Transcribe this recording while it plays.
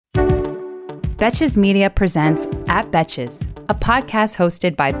Betches Media presents At Betches, a podcast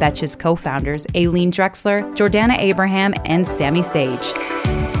hosted by Betches co-founders Aileen Drexler, Jordana Abraham, and Sammy Sage.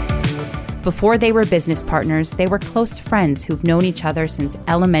 Before they were business partners, they were close friends who've known each other since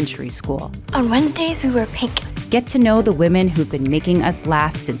elementary school. On Wednesdays, we wear pink. Get to know the women who've been making us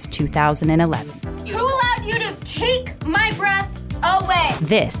laugh since 2011. Who allowed you to take my breath away?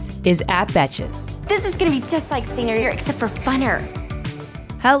 This is At Betches. This is gonna be just like senior year, except for funner.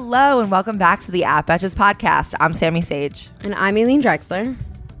 Hello and welcome back to the At Betches podcast. I'm Sammy Sage. And I'm Aileen Drexler.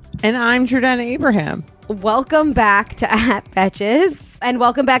 And I'm Jordana Abraham. Welcome back to At Betches. And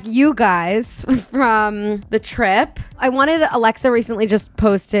welcome back, you guys, from the trip. I wanted, Alexa recently just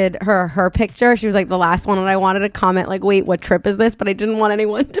posted her picture. She was like the last one, and I wanted to comment like, wait, what trip is this? But I didn't want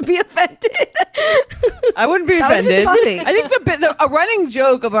anyone to be offended. I wouldn't be offended. I think a running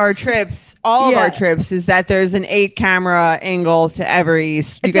joke of our trips, all of our trips, is that there's an 8-camera angle to every.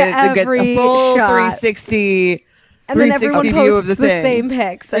 You get a full shot. 360. And then everyone view of posts the same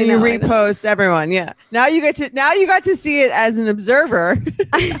pics. And you repost everyone. Yeah. Now you got to see it as an observer.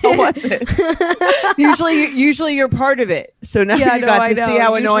 How was it? usually you're part of it. So now you got to see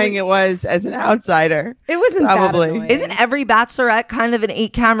how annoying it was as an outsider. It wasn't probably that annoying. Isn't every bachelorette kind of an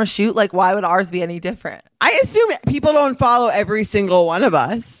 8-camera shoot? Like, why would ours be any different? I assume people don't follow every single one of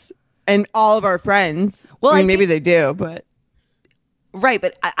us and all of our friends. Well, I mean, maybe they do, but. Right,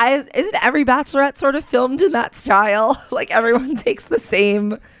 but isn't every bachelorette sort of filmed in that style? Like everyone takes the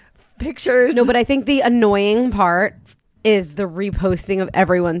same pictures. No, but I think the annoying part is the reposting of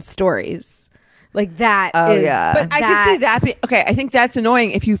everyone's stories. Like that is. Yeah. But I could see that. Okay, I think that's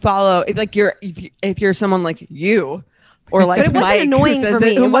annoying if you follow. If you're someone like you. Or like but it wasn't Mike, annoying for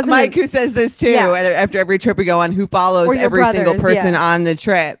me. It wasn't Mike who says this too. Yeah. After every trip we go on, who follows every single person on the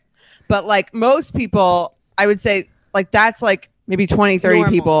trip. But like most people, I would say like that's like maybe 20, 30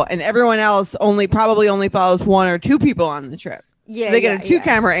 people, and everyone else probably only follows 1 or 2 people on the trip. Yeah, so they get a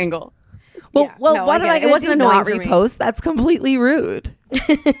 2-camera angle. Well, what am I going to do? Not repost? That's completely rude.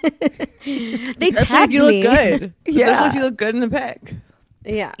 They tagged you me. Look good. Yeah, especially if you look good in the pic.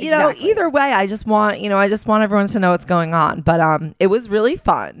 Yeah, you know, either way, I just want everyone to know what's going on. But it was really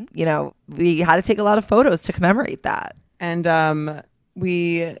fun. You know, we had to take a lot of photos to commemorate that, and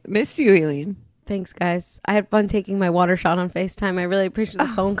we missed you, Aileen. Thanks, guys. I had fun taking my water shot on FaceTime. I really appreciate the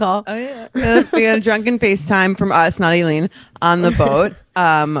phone call. Oh, yeah. We had a drunken FaceTime from us, not Aileen, on the boat,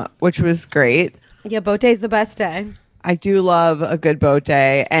 which was great. Yeah, boat day is the best day. I do love a good boat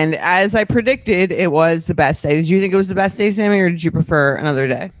day. And as I predicted, it was the best day. Did you think it was the best day, Sammy, or did you prefer another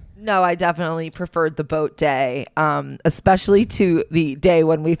day? No, I definitely preferred the boat day, especially to the day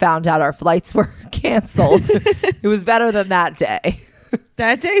when we found out our flights were canceled. It was better than that day.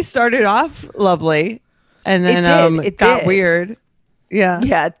 That day started off lovely, and then it got weird. Yeah,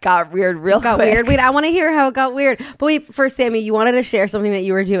 it got weird quick. Weird. Wait, I want to hear how it got weird. But wait, first, Sammy, you wanted to share something that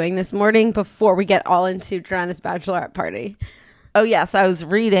you were doing this morning before we get all into Jordana's bachelorette party. Oh yes, I was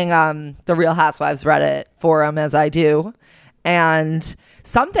reading the Real Housewives Reddit forum as I do, and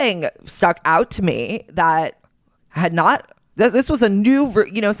something stuck out to me that had not. This was a new.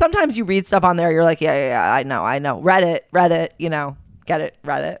 Sometimes you read stuff on there, you're like, yeah, I know. Reddit, get it,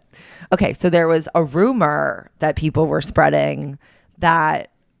 Reddit. Okay, so there was a rumor that people were spreading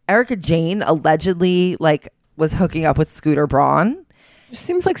that Erika Jayne allegedly was hooking up with Scooter Braun. It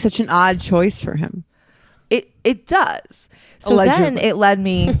seems like such an odd choice for him. It does. So allegedly. Then it led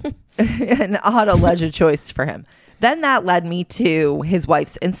me an odd alleged choice for him. Then that led me to his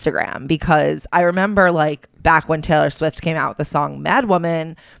wife's Instagram, because I remember back when Taylor Swift came out with the song Mad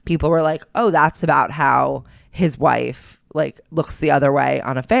Woman, people were like, oh, that's about how his wife looks the other way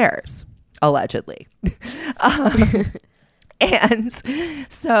on affairs, allegedly. And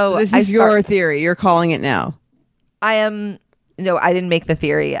so this is your theory. You're calling it now. No, I didn't make the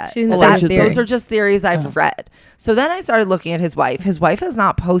theory yet. Those are just theories I've read. So then I started looking at his wife. His wife has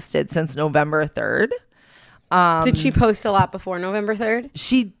not posted since November 3rd. Did she post a lot before November 3rd?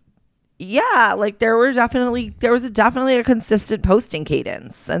 There was definitely a consistent posting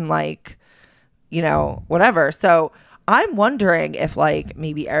cadence and whatever. So I'm wondering if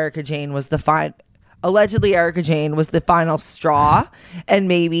maybe Erika Jayne was allegedly Erika Jayne was the final straw, and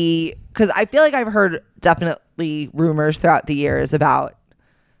maybe because I feel like I've heard definitely rumors throughout the years about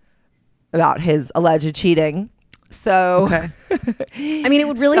his alleged cheating. So okay. I mean, it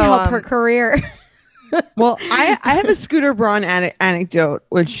would really help her career. Well, I have a Scooter Braun anecdote,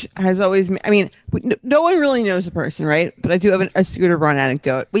 which has always, no one really knows the person, right? But I do have a Scooter Braun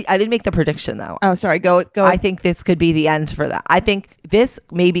anecdote. I didn't make the prediction, though. Oh, sorry. Go. I think this could be the end for that. I think this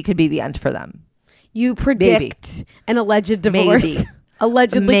maybe could be the end for them. You predict an alleged divorce. Maybe.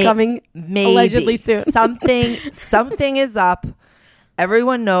 Allegedly coming allegedly soon. Something is up.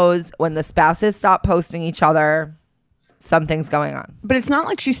 Everyone knows when the spouses stop posting each other, something's going on. But it's not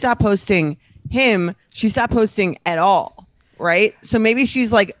like she stopped posting him. She stopped posting at all, right? So maybe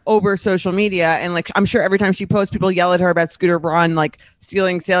she's like over social media, and like I'm sure every time she posts, people yell at her about Scooter Braun like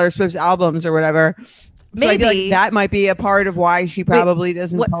stealing Taylor Swift's albums or whatever. So maybe I feel like that might be a part of why she probably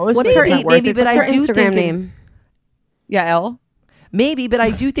doesn't post. What's her Instagram name? Yeah, Elle. Maybe, but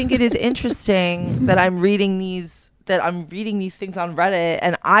I do think it is interesting that I'm reading these things on Reddit,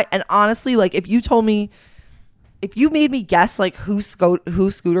 and honestly, like if you made me guess like who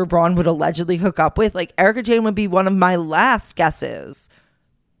Scooter Braun would allegedly hook up with, like Erika Jayne would be one of my last guesses.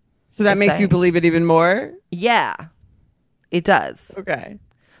 So that makes you believe it even more? Yeah, it does. Okay.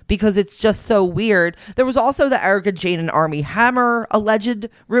 Because it's just so weird. There was also the Erika Jayne and Armie Hammer alleged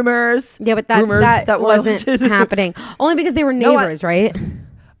rumors. Yeah, but that wasn't happening. Only because they were neighbors, right?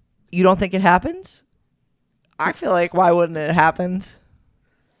 You don't think it happened? I feel like, why wouldn't it happened?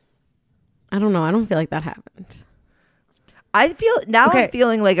 I don't know. I don't feel like that happened. I'm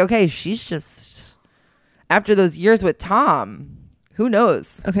feeling like, okay, she's just, after those years with Tom, who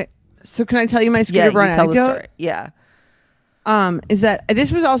knows? Okay. So can I tell you my Scooter Braun anecdote? Yeah. Is that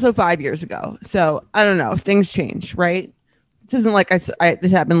this was also 5 years ago. So I don't know. Things change, right? This isn't like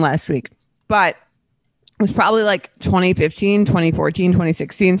this happened last week, but it was probably like 2015, 2014,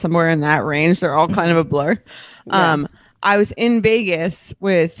 2016, somewhere in that range. They're all kind of a blur. Yeah. I was in Vegas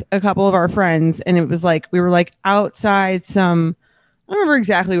with a couple of our friends, and it was like we were like outside some, I don't remember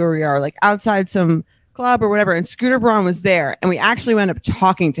exactly where we are, like outside some club or whatever, and Scooter Braun was there, and we actually wound up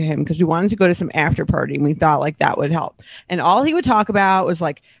talking to him because we wanted to go to some after party, and we thought like that would help. And all he would talk about was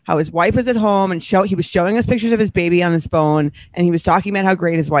like how his wife was at home, and he was showing us pictures of his baby on his phone, and he was talking about how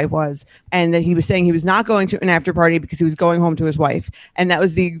great his wife was, and that he was saying he was not going to an after party because he was going home to his wife, and that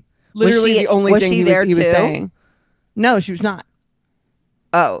was literally the only thing he was saying. No, she was not.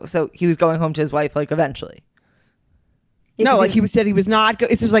 Oh, so he was going home to his wife like eventually. No, like he said he was not.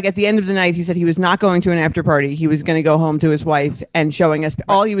 It was like at the end of the night, he said he was not going to an after party. He was going to go home to his wife and showing us.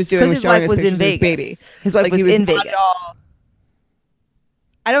 All he was doing was showing us pictures of his baby. His wife was in Vegas.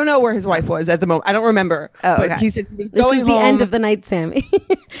 I don't know where his wife was at the moment. I don't remember. Oh, but he said he was going home. This is the end of the night, Sammy.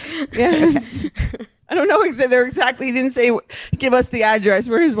 Yes. Okay. I don't know exactly. He didn't say give us the address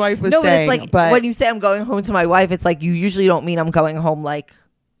where his wife was. No, staying, but it's like when you say I'm going home to my wife, it's like you usually don't mean I'm going home like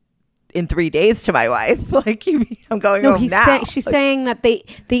in 3 days to my wife. Like you mean I'm going home now. She's saying that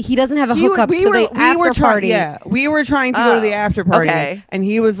he doesn't have a hookup to the after party. Yeah, we were trying to go to the after party, and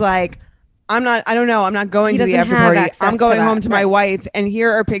he was like, I don't know. I'm not going to the after party. I'm going home to my wife, and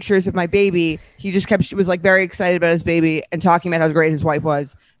here are pictures of my baby. He just was like very excited about his baby and talking about how great his wife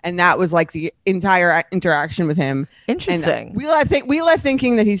was, and that was like the entire interaction with him. Interesting. And we left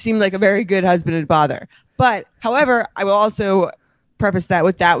thinking that he seemed like a very good husband and father. But however, I will also preface that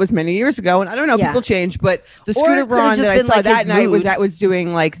was many years ago, and I don't know, people change. But the Scooter Braun that I saw like that night was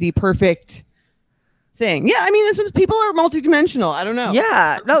doing like the perfect thing. Yeah, I mean, people are multidimensional. I don't know.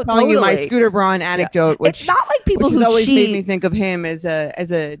 Yeah, no, telling you my Scooter Braun anecdote, which it's not like people who always cheat. made me think of him as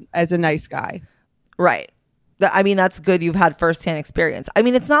a nice guy. Right. I mean, that's good. You've had firsthand experience. I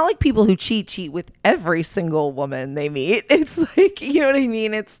mean, it's not like people who cheat with every single woman they meet. It's like, you know what I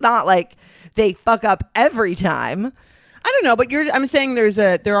mean? It's not like they fuck up every time. I don't know, but I'm saying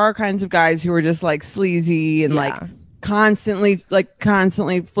there are kinds of guys who are just like sleazy and like constantly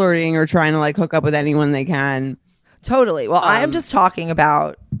flirting or trying to like hook up with anyone they can. Totally. Well, I am just talking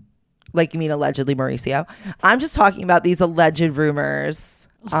about, like, you mean allegedly Mauricio. I'm just talking about these alleged rumors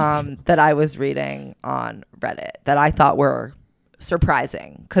that I was reading on Reddit that I thought were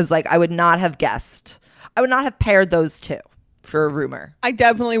surprising because, like, I would not have paired those two for a rumor. I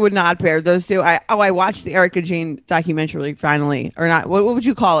definitely would not pair those two. I watched the Erika Jayne documentary finally, or not. What would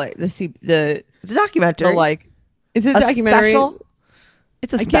you call it? It's a documentary. Is it a documentary? Special?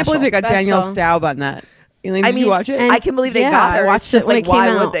 It's a special. I can't believe they got Danielle Staub on that. Elaine, did you watch it? I can believe they got her. I watched it when it came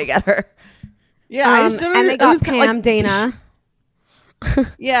out. Why would they get her? Yeah, and they got Pam Dana.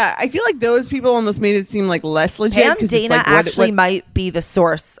 Yeah, I feel like those people almost made it seem like less legit. Pam Dana actually might be the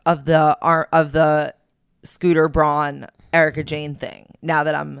source of the Scooter Braun Erika Jayne thing. Now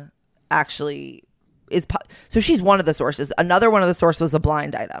that I'm actually so she's one of the sources. Another one of the sources was the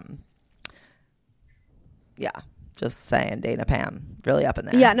blind item. Yeah, just saying, Dana Pam really up in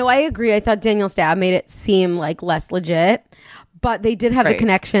there. Yeah, no, I agree. I thought Danielle Staub made it seem like less legit, but they did have the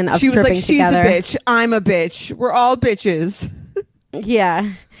connection of stripping together. She's a bitch. I'm a bitch. We're all bitches.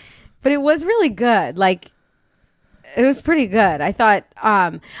 Yeah, but it was really good. Like, it was pretty good. I thought.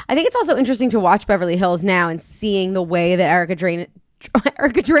 I think it's also interesting to watch Beverly Hills now and seeing the way that Erika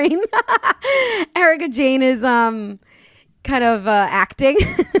Erica Jane. Erica Jane is kind of acting.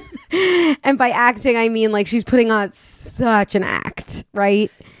 And by acting, I mean like she's putting on such an act,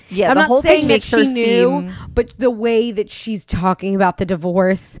 right? Yeah, I'm the not whole saying thing that makes her she knew, seem... but the way that she's talking about the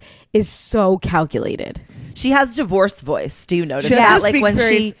divorce is so calculated. She has divorce voice. Do you notice She that? does Like speak when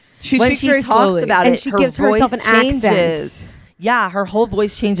very- she when speaks she very talks slowly. about And it, she her gives herself voice an accent. changes. Yeah, her whole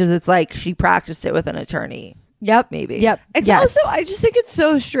voice changes. It's like she practiced it with an attorney. Yep. Maybe. Yep. It's yes. also, I just think it's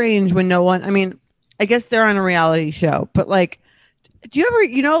so strange when no one, I mean, I guess they're on a reality show, but like, do you ever,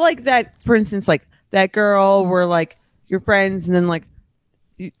 you know, like that, for instance, like that girl where like you're friends and then like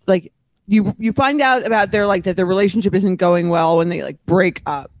you find out about their like that their relationship isn't going well when they like break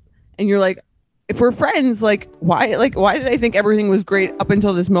up and you're like, if we're friends, like why did I think everything was great up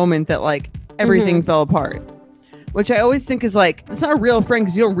until this moment that like everything fell apart? Which I always think is like, it's not a real friend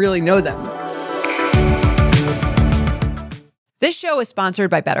because you don't really know them. This show is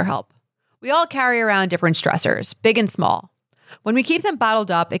sponsored by BetterHelp. We all carry around different stressors, big and small. When we keep them bottled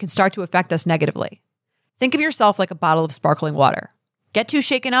up, it can start to affect us negatively. Think of yourself like a bottle of sparkling water. Get too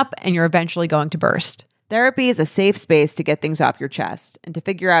shaken up and you're eventually going to burst. Therapy is a safe space to get things off your chest and to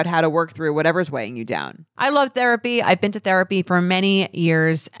figure out how to work through whatever's weighing you down. I love therapy. I've been to therapy for many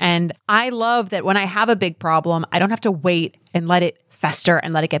years, and I love that when I have a big problem, I don't have to wait and let it fester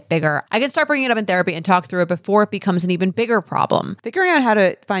and let it get bigger. I can start bringing it up in therapy and talk through it before it becomes an even bigger problem. Figuring out how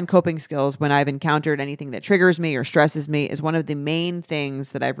to find coping skills when I've encountered anything that triggers me or stresses me is one of the main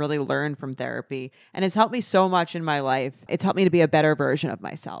things that I've really learned from therapy, and has helped me so much in my life. It's helped me to be a better version of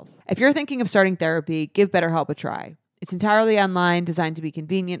myself. If you're thinking of starting therapy, give BetterHelp a try. It's entirely online, designed to be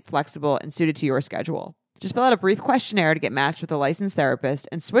convenient, flexible, and suited to your schedule. Just fill out a brief questionnaire to get matched with a licensed therapist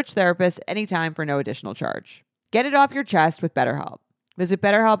and switch therapists anytime for no additional charge. Get it off your chest with BetterHelp. Visit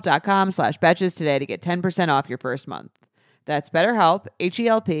BetterHelp.com/Betches today to get 10% off your first month. That's BetterHelp,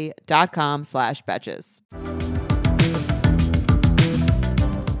 HELP.com/Betches.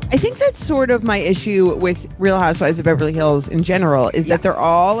 I think that's sort of my issue with Real Housewives of Beverly Hills in general is that they're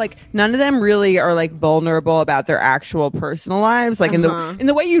all like, none of them really are like vulnerable about their actual personal lives. Like in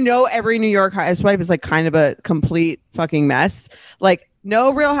the way, you know, every New York housewife is like kind of a complete fucking mess. Like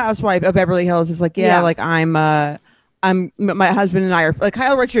no Real Housewife of Beverly Hills is like, like my husband and I are like,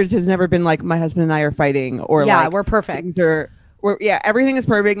 Kyle Richards has never been like, my husband and I are fighting, or like, we're perfect. Everything is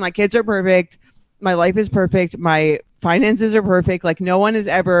perfect. My kids are perfect. My life is perfect. My finances are perfect. Like no one is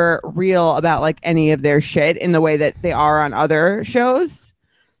ever real about like any of their shit in the way that they are on other shows.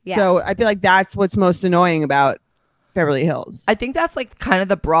 Yeah. So I feel like that's what's most annoying about Beverly Hills. I think that's like kind of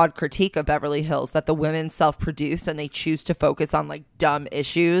the broad critique of Beverly Hills, that the women self-produce and they choose to focus on like dumb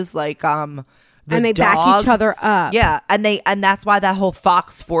issues like and they back each other up. Yeah, and that's why that whole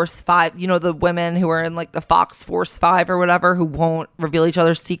Fox Force 5, you know, the women who are in like the Fox Force 5 or whatever who won't reveal each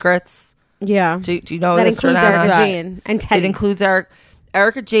other's secrets. Yeah. Do you know that this? Includes Erica Jane and Teddy. It includes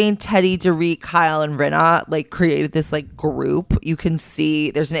Erica Jane, Teddy, Dorit, Kyle, and Rinna like created this like group. You can see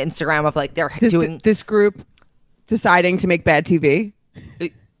there's an Instagram of like they're doing this group deciding to make bad TV.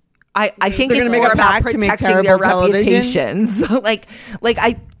 I think it's more about protecting their reputations.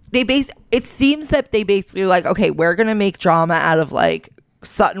 It seems that they basically are like, okay, we're gonna make drama out of like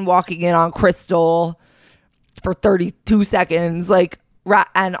Sutton walking in on Crystal for 32 seconds, like,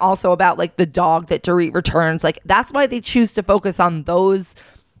 and also about like the dog that Dorit returns. Like that's why they choose to focus on those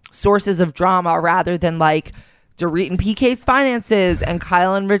sources of drama rather than like Dorit and PK's finances and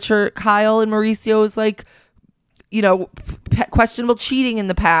Kyle and Mauricio's like, you know, questionable cheating in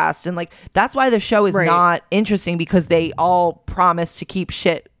the past. And like that's why the show is not interesting, because they all promise to keep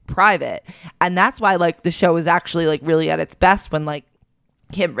shit private. And that's why like the show is actually like really at its best when like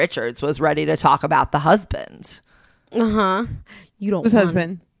Kim Richards was ready to talk about the husband. You don't Whose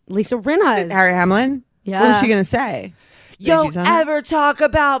husband? Lisa Rinna's. Harry Hamlin? Yeah. What is she gonna say? Don't ever talk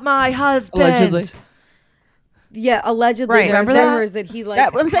about my husband. Allegedly. Yeah, allegedly. Right. There's rumors that he like.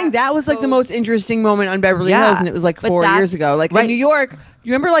 I'm saying that was like the most interesting moment on Beverly Hills, and it was like 4 years ago. Like in New York,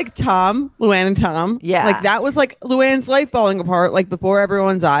 you remember like Luann and Tom? Yeah. Like that was like Luann's life falling apart like before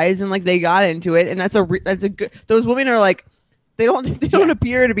everyone's eyes, and like they got into it, and that's a good. Those women are like. They don't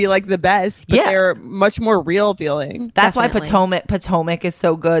appear to be like the best, but they're much more real feeling. That's why Potomac is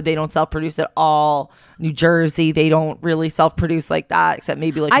so good. They don't self-produce at all. New Jersey, they don't really self-produce like that, except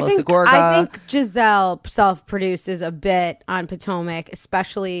maybe like Melissa Gorga. I think Giselle self-produces a bit on Potomac,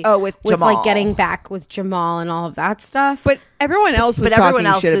 especially with Jamal. Like getting back with Jamal and all of that stuff. But everyone else was talking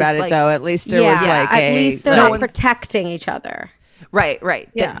shit about it, though. At least there was like at least they're not protecting each other. Right.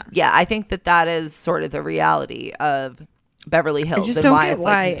 Yeah. I think that is sort of the reality of Beverly Hills. I just don't get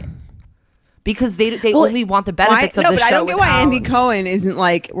why. because they only want the benefits of the show. But I don't get why Andy Cohen isn't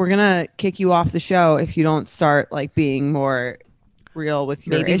like, we're gonna kick you off the show if you don't start like being more real with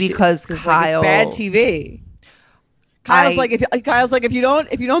your maybe issues. because Kyle, like, it's bad TV. Kyle's like, if you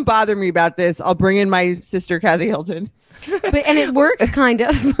don't bother me about this, I'll bring in my sister Kathy Hilton. And it worked kind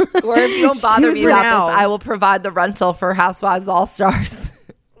of. Or if you don't bother me about this, I will provide the rental for Housewives All Stars.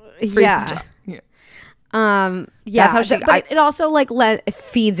 Yeah. That's how she. But it also like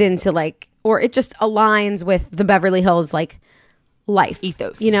feeds into like, or it just aligns with the Beverly Hills like life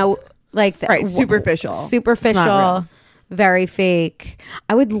ethos. You know, like right, superficial, very fake.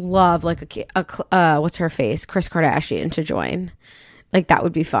 I would love like a what's her face, Kris Kardashian to join. Like that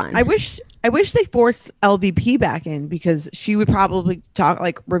would be fun. I wish they forced LVP back in because she would probably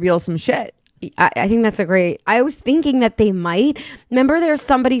reveal some shit. I think that's I was thinking that they might. Remember there's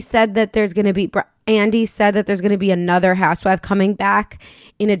somebody said that there's going to be, Andy said that there's going to be another housewife coming back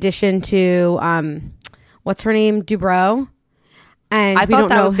in addition to, what's her name? Dubrow. And I thought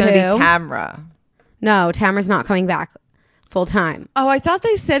that was going to be Tamra. No, Tamra's not coming back full time. Oh, I thought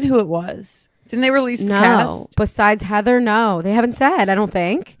they said who it was. Didn't they release the cast? No, besides Heather, no. They haven't said, I don't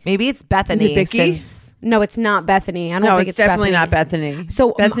think. Maybe it's Bethany. Is it Vicky? No, it's not Bethany. I don't think it's definitely Bethany. not Bethany.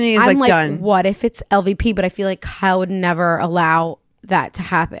 So Bethany is I'm like done. What if it's LVP? But I feel like Kyle would never allow that to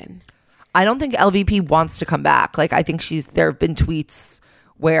happen. I don't think LVP wants to come back. Like I think there have been tweets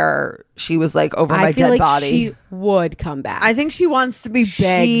where she was like, over my dead body. She would come back. I think she wants to be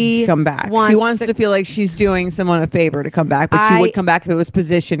begged to come back. She wants to feel like she's doing someone a favor to come back, but she would come back if it was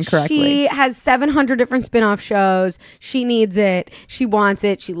positioned correctly. She has 700 different spin-off shows. She needs it. She wants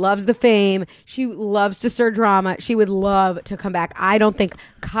it. She loves the fame. She loves to stir drama. She would love to come back. I don't think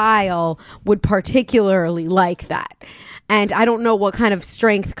Kyle would particularly like that. And I don't know what kind of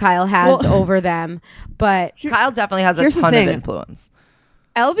strength Kyle has over them, but Kyle definitely has a ton of influence.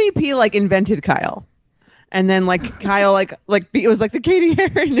 LVP like invented Kyle, and then like Kyle like it was like the Katie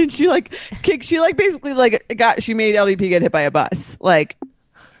Heron, and she basically she made LVP get hit by a bus. Like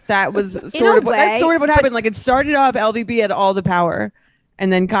that was sort of what happened. Like it started off LVP had all the power,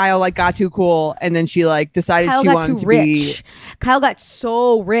 and then Kyle like got too cool, and then she like decided she wanted to be. Kyle got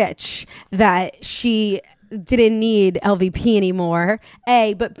so rich that she didn't need LVP anymore.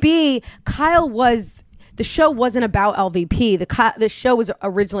 A, but B, the show wasn't about LVP. The show was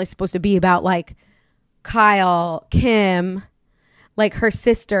originally supposed to be about like Kyle, Kim, like her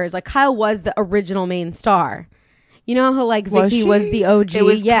sisters. Like Kyle was the original main star. You know how like Vicky was the OG? It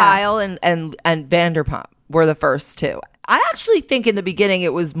was Kyle and Vanderpump were the first two. I actually think in the beginning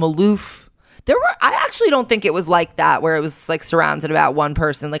it was Maloof. I actually don't think it was like that where it was like surrounded about one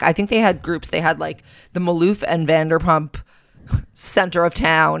person. Like I think they had groups. They had like the Maloof and Vanderpump center of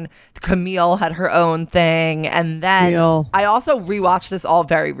town. Camille had her own thing, and then I also rewatched this all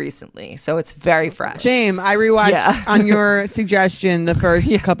very recently, so it's very fresh. Same. I rewatched on your suggestion the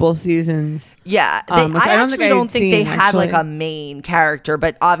first couple of seasons. Yeah, I don't think they had like a main character,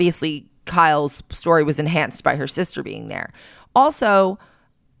 but obviously Kyle's story was enhanced by her sister being there. Also,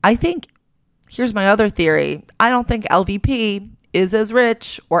 I think here's my other theory. I don't think LVP is as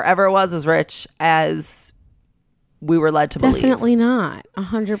rich or ever was as rich as we were led to believe. Definitely not.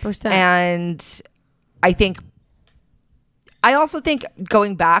 100%. And I also think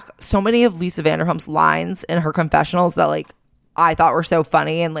going back, so many of Lisa Vanderpump's lines in her confessionals that like I thought were so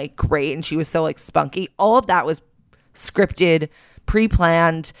funny and like great, and she was so like spunky, all of that was scripted,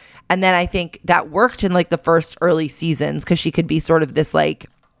 pre-planned. And then I think that worked in like the first early seasons because she could be sort of this like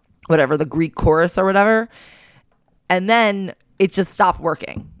whatever, the Greek chorus or whatever. And then it just stopped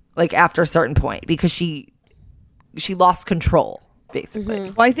working like after a certain point because she lost control, basically.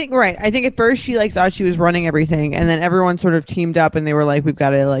 Mm-hmm. Well, I think at first she like thought she was running everything, and then everyone sort of teamed up and they were like, we've got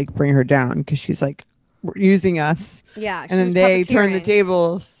to like bring her down because she's like using us. Yeah. And then they turned the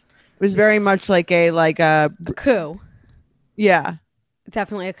tables. It was very much like a coup. Yeah.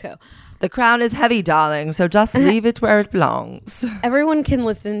 Definitely a coup. The crown is heavy, darling, so just leave it where it belongs. Everyone can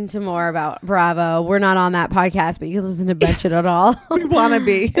listen to more about Bravo. We're not on that podcast, but you can listen to Betch It at all. We want to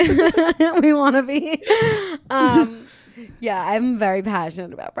be. We want to be. Yeah, I'm very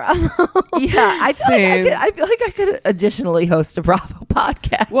passionate about Bravo. Yeah, I feel like I could additionally host a Bravo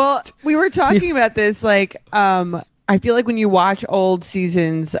podcast. Well, we were talking about this, like, I feel like when you watch old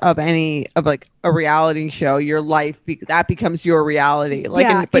seasons of like a reality show, your life that becomes your reality.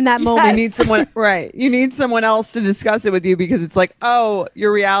 Like in that moment, you need someone You need someone else to discuss it with you because it's like, oh,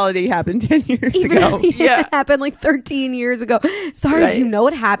 your reality happened 10 years ago. It happened like 13 years ago. Sorry, right. Do you know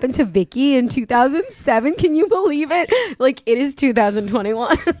what happened to Vicky in 2007? Can you believe it? Like it is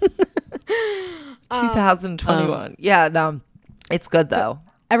 2021. 2021. Yeah, no, it's good though.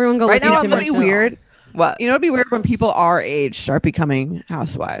 Everyone go Right listen now, to I'm me. It'd be weird. What? You know, it'd be weird when people our age start becoming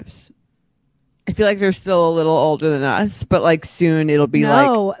housewives. I feel like they're still a little older than us, but like soon it'll be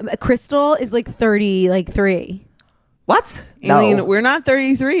No, Crystal is like 33. What? Aileen, we're not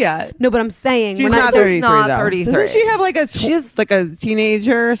 33 yet. No, but I'm saying She's we're not not 33 not though. 33. Doesn't she have like a She's- like a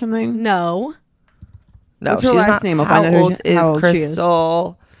teenager or something? No. No, What's her she's last not. name? I'll How find out old how is old she is.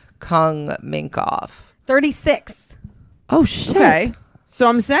 Crystal Kung Minkoff? 36. Oh shit. Okay. So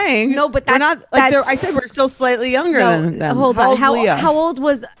I'm saying No, but we're that's- not like that's- I said we're still slightly younger than them. Hold How on. old's Leah? How old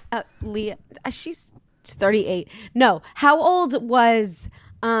was Leah? She's 38. No. How old was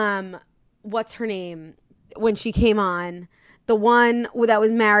what's her name when she came on? The one that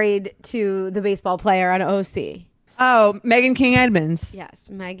was married to the baseball player on OC. Oh, Megan King Edmonds. Yes,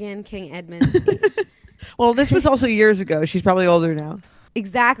 Megan King Edmonds. Well, this was also years ago. She's probably older now.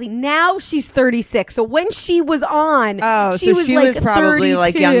 Exactly. Now she's 36. So when she was on, Oh, she so was she like was probably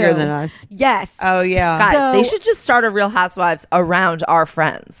like 32. younger than us. Yes. Oh yeah. Guys, So- they should just start a Real Housewives around our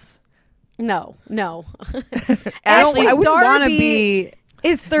friends. No. I Ashley wouldn't want to Darby be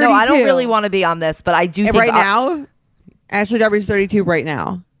is 32. No, I don't really want to be on this, but I do think right now. Ashley Darby's 32 right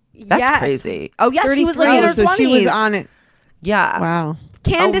now. that's Yes. crazy. Oh yeah, she was 33. like in her so 20s. she was on it. Yeah. Wow.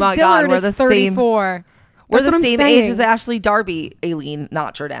 Candace Oh my God, Dillard we're is the same- 34. We're That's the what I'm same saying. age as Ashley Darby, Aileen,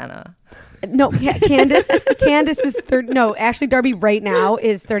 not Jordana. No, Candace is 30. No, Ashley Darby right now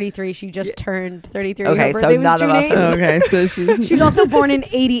is 33. She just turned 33. Okay, Her so birthday was none of June us 8th. are- Okay, so she's She's also born in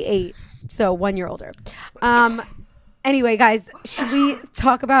 88, so 1 year older. Anyway, guys, should we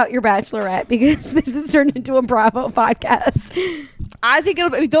talk about your Bachelorette? Because this has turned into a Bravo podcast. I think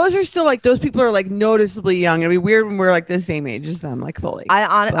those are still like those people are like noticeably young. It'd be weird when we're like the same age as them, like fully.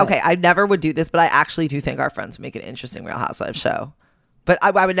 I never would do this, but I actually do think our friends would make an interesting Real Housewives show. But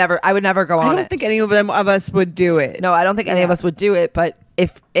I would never go on I don't it. think any of us would do it. No, I don't think any of us would do it. But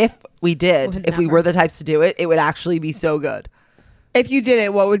if we did, Would if we never. were the types to do it, it would actually be so good. If you did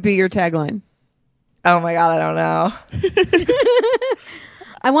it, what would be your tagline? Oh my God, I don't know.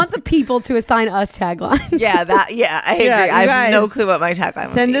 I want the people to assign us taglines. Yeah, I agree. Yeah, you I have no guys, clue what my tagline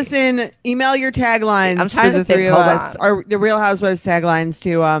would Send be. us in, email your taglines. I'm trying for to the three think. of Hold us, on. or the Real Housewives taglines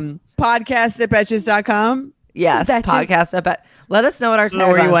to podcast@betches.com. Yes, Betches. podcast. I bet. Let us know what our know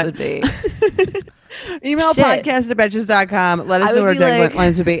where you taglines went. would be. Email Shit. podcast@betches.com. Let us I know would what our be like-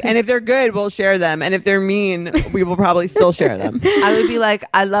 taglines would be. And if they're good, we'll share them. And if they're mean, we will probably still share them. I would be like,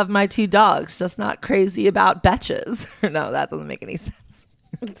 I love my 2 dogs, just not crazy about betches. No, that doesn't make any sense.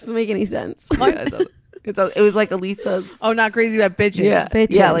 It doesn't make any sense. It was like Elisa's. Oh, not crazy about bitches. Yeah, Bitches.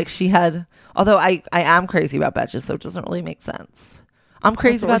 yeah. Like she had. Although I am crazy about betches, so it doesn't really make sense. I'm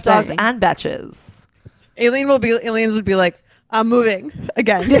crazy what about we're dogs saying. and betches. Aliens would be like, I'm moving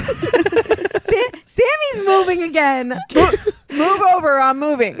again. Sammy's moving again. Move over, I'm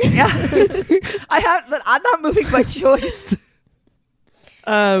moving. I'm not moving by choice.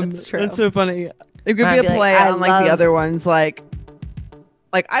 That's true. That's so funny. It could I'd be be a like, play I on like love- the other ones, like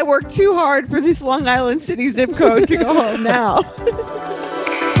I worked too hard for this Long Island City zip code to go home now.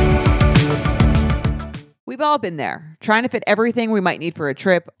 We've all been there, trying to fit everything we might need for a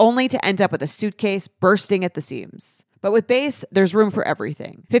trip, only to end up with a suitcase bursting at the seams. But with Base, there's room for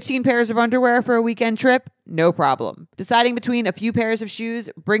everything. 15 pairs of underwear for a weekend trip? No problem. Deciding between a few pairs of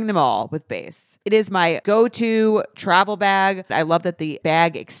shoes? Bring them all with Base. It is my go-to travel bag. I love that the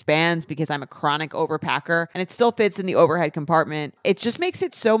bag expands because I'm a chronic overpacker and it still fits in the overhead compartment. It just makes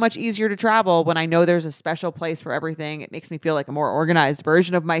it so much easier to travel when I know there's a special place for everything. It makes me feel like a more organized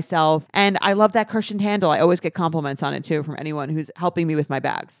version of myself. And I love that cushioned handle. I always get compliments on it too from anyone who's helping me with my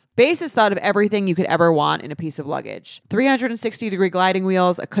bags. Base has thought of everything you could ever want in a piece of luggage. 360-degree gliding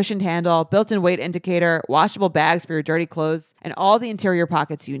wheels, a cushioned handle, built-in weight indicator, washable bags for your dirty clothes, and all the interior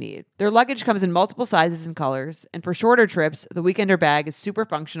pockets you need. Their luggage comes in multiple sizes and colors, and for shorter trips, the Weekender bag is super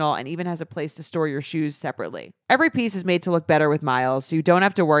functional and even has a place to store your shoes separately. Every piece is made to look better with miles, so you don't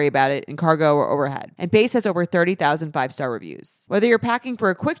have to worry about it in cargo or overhead. And Base has over 30,000 five-star reviews. Whether you're packing for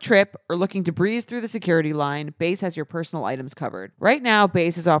a quick trip or looking to breeze through the security line, Base has your personal items covered. Right now,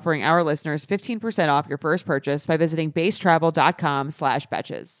 Base is offering our listeners 15% off your first purchase by visiting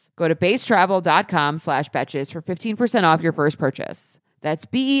basetravel.com/betches. Go to basetravel.com/betches for 15% off your first purchase. That's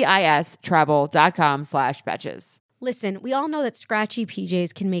BEIS travel.com/betches. Listen, we all know that scratchy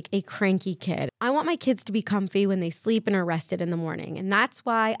PJs can make a cranky kid. I want my kids to be comfy when they sleep and are rested in the morning, and that's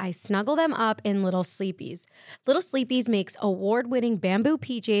why I snuggle them up in Little Sleepies. Little Sleepies makes award-winning bamboo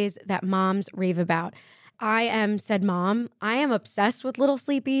PJs that moms rave about. I am said mom. I am obsessed with Little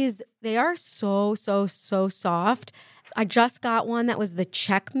Sleepies. They are so soft. I just got one that was the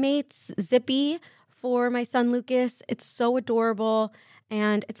Checkmates Zippy for my son Lucas. It's so adorable.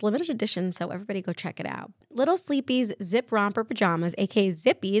 And it's limited edition, so everybody go check it out. Little Sleepy's Zip Romper Pajamas, aka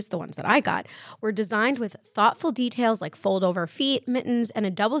Zippies, the ones that I got, were designed with thoughtful details like fold-over feet, mittens, and a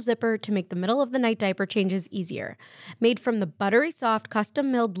double zipper to make the middle-of-the-night diaper changes easier. Made from the buttery soft,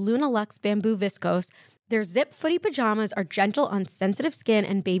 custom-milled Luna Luxe bamboo viscose, their zip footy pajamas are gentle on sensitive skin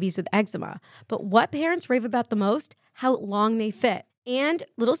and babies with eczema. But what parents rave about the most? How long they fit. And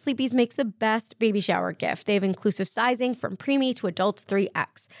Little Sleepies makes the best baby shower gift. They have inclusive sizing from preemie to adults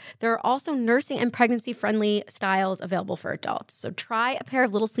 3X. There are also nursing and pregnancy-friendly styles available for adults. So try a pair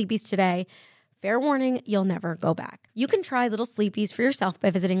of Little Sleepies today. Fair warning, you'll never go back. You can try Little Sleepies for yourself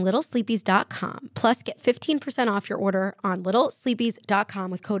by visiting littlesleepies.com. Plus, get 15% off your order on littlesleepies.com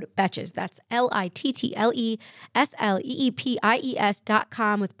with code BETCHES. That's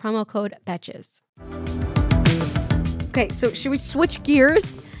LITTLESLEEPIES.com with promo code BETCHES. Okay, so should we switch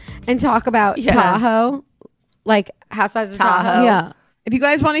gears and talk about Tahoe? Like Housewives of Tahoe? Yeah. If you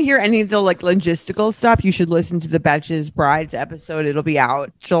guys want to hear any of the like logistical stuff, you should listen to the Betches Brides episode. It'll be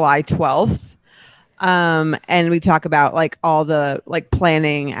out July 12th. And we talk about like all the like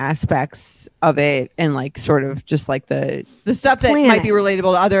planning aspects of it and like sort of just like the stuff that might be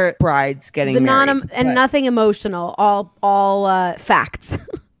relatable to other brides getting married. And nothing emotional, all facts.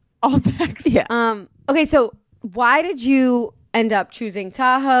 All facts. Yeah. Okay, so why did you end up choosing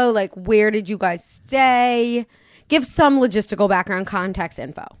Tahoe? Like, where did you guys stay? Give some logistical background context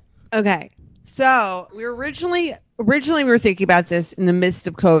info. Okay. So we were originally we were thinking about this in the midst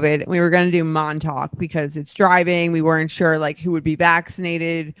of COVID. We were going to do Montauk because it's driving. We weren't sure like who would be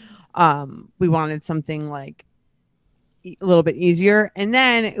vaccinated. We wanted something like a little bit easier. And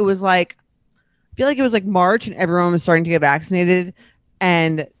then it was like, I feel like it was like March and everyone was starting to get vaccinated.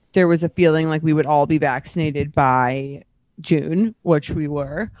 And there was a feeling like we would all be vaccinated by June, which we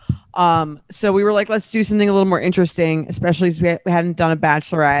were. So we were like, let's do something a little more interesting, especially as we hadn't done a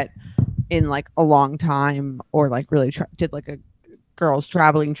bachelorette in like a long time, or like really did like a girls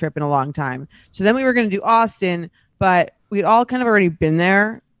traveling trip in a long time. So then we were going to do Austin, but we'd all kind of already been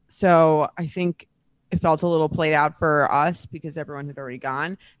there. So I think it felt a little played out for us because everyone had already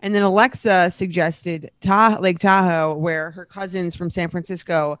gone. And then Alexa suggested Lake Tahoe, where her cousins from San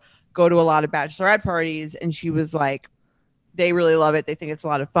Francisco go to a lot of bachelorette parties. And she was like, they really love it. They think it's a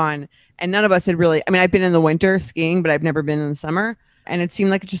lot of fun. And none of us had really, I mean, I've been in the winter skiing, but I've never been in the summer. And it seemed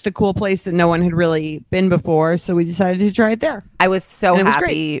like just a cool place that no one had really been before. So we decided to try it there. I was so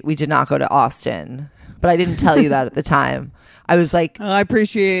happy we did not go to Austin, but I didn't tell you that at the time. I was like, I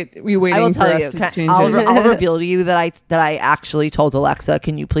appreciate you waiting. I will tell you. I'll reveal to you that I actually told Alexa,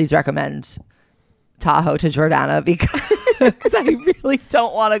 can you please recommend Tahoe to Jordana because I really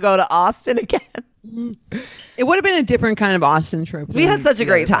don't want to go to Austin again. It would have been a different kind of Austin trip. We had such a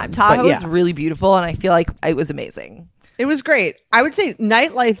great time. Tahoe was really beautiful, and I feel like it was amazing. It was great. I would say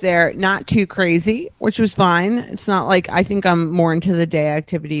nightlife there, not too crazy, which was fine. It's not like, I think I'm more into the day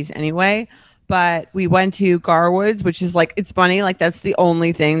activities anyway. But we went to Garwoods, which is like, it's funny, like that's the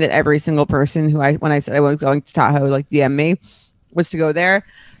only thing that every single person when I said I was going to Tahoe, like DM me, was to go there.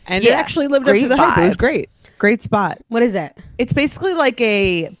 And it actually lived up to the hype. It was great. Great spot. What is it? It's basically like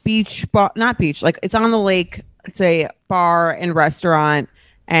a beach bar, not beach, like it's on the lake. It's a bar and restaurant.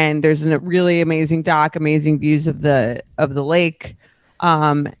 And there's a really amazing dock, amazing views of the lake.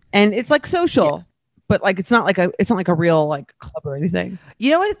 And it's like social. Yeah. But like it's not like a real like club or anything.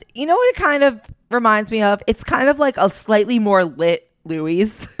 You know what it kind of reminds me of? It's kind of like a slightly more lit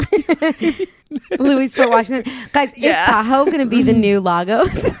Louis. Louis Port Washington. Guys, is Tahoe gonna be the new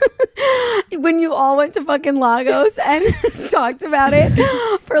Lagos? When you all went to fucking Lagos and talked about it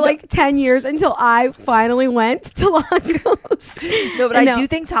for like 10 years until I finally went to Lagos. No, but I do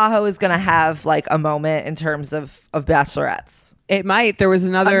think Tahoe is gonna have like a moment in terms of bachelorettes. It might. There was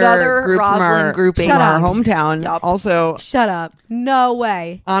another group from our hometown. Yep. Also, shut up. No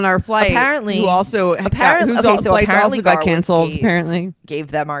way. On our flight, apparently, who also apparently got canceled. Apparently,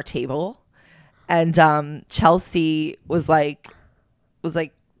 gave them our table, and Chelsea was like,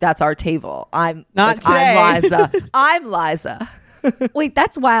 "That's our table." I'm not like, today. I'm Liza. I'm Liza. Wait,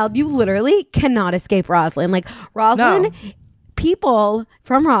 that's wild. You literally cannot escape Roslyn. Like Roslyn. No. People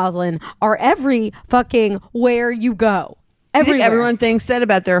from Roslyn are every fucking where you go. Everyone thinks that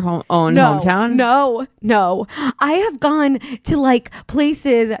about their own hometown. No. I have gone to like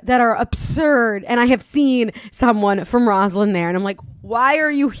places that are absurd, and I have seen someone from Roslyn there, and I'm like, why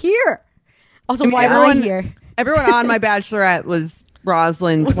are you here? Also, why am I here? Everyone on my bachelorette was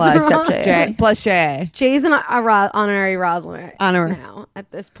Roslyn plus Shay. Jay's an honorary Roslyn now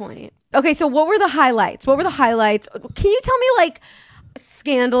at this point. Okay, so what were the highlights? Can you tell me like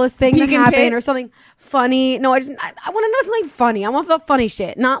scandalous thing that happened or something funny. No, I want to know something funny. I want the funny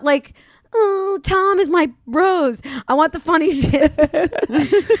shit, not like, oh, Tom is my rose. I want the funny shit.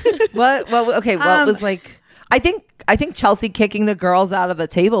 What? Well, okay. What was like? I think Chelsea kicking the girls out of the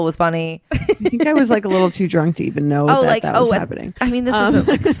table was funny. I think I was like a little too drunk to even know that was happening. I mean, this isn't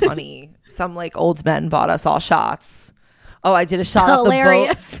like funny. Some like old men bought us all shots. Oh, I did a shot.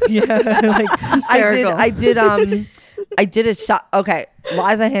 Hilarious. At the boat. Yeah, like, I did a shot. Okay,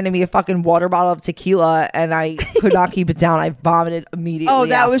 Liza handed me a fucking water bottle of tequila, and I could not keep it down. I vomited immediately. Oh,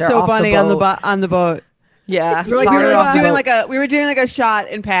 that was so funny on the boat. Yeah, we were doing like a shot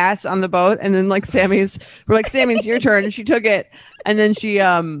and pass on the boat, and then like Sammy's it's your turn, and she took it, and then she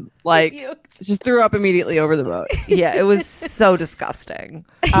just threw up immediately over the boat. Yeah, it was so disgusting.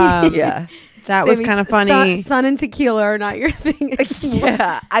 Yeah. That was kind of funny. Sun and tequila are not your thing.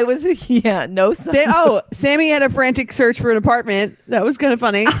 Yeah, no sun. Sammy had a frantic search for an apartment. That was kind of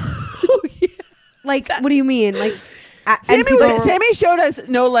funny. Oh, yeah. Like, what do you mean? Like, Sammy showed us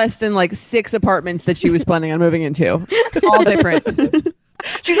no less than like 6 apartments that she was planning on moving into, all different.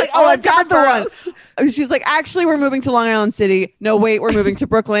 She's like, oh, I got the one. She's like, actually, we're moving to Long Island City. No, wait, we're moving to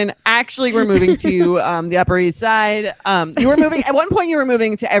Brooklyn. Actually, we're moving to the Upper East Side. You were moving at one point. You were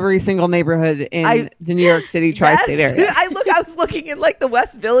moving to every single neighborhood in the New York City tri-state area. I was looking in like the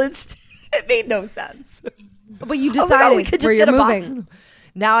West Village. It made no sense. But you decided we could just where get you're a moving. box.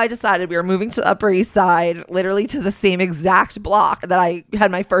 Now I decided we were moving to the Upper East Side, literally to the same exact block that I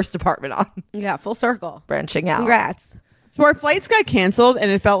had my first apartment on. Yeah, full circle. Branching out. Congrats. So our flights got canceled,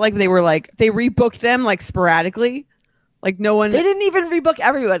 and it felt like they rebooked them like sporadically. Like no one. They didn't even rebook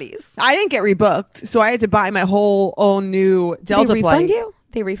everybody's. I didn't get rebooked, so I had to buy my whole own new Delta Did they refund flight. you?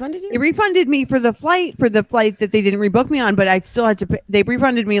 They refunded you? They refunded me for the flight that they didn't rebook me on, but I still had to pay. They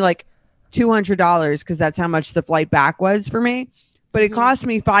refunded me like $200 because that's how much the flight back was for me. But it cost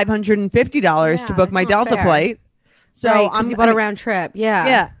me $550 to book my Delta flight. So you bought a round trip. Yeah.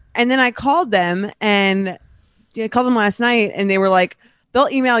 Yeah. And then I called them I called them last night, and they were like, they'll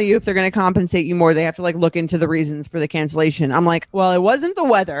email you if they're going to compensate you more. They have to like look into the reasons for the cancellation. I'm like, well, it wasn't the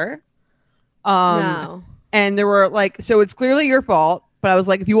weather. No. And there were like, so it's clearly your fault. But I was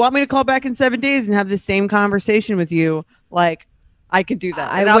like, if you want me to call back in 7 days and have the same conversation with you, like, I could do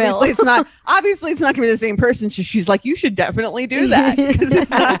that. Obviously it's not going to be the same person. So she's like, you should definitely do that because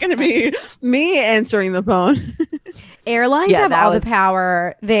it's not going to be me answering the phone. Airlines have all the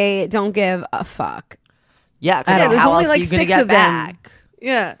power. They don't give a fuck. Yeah, there's only like 6 of them.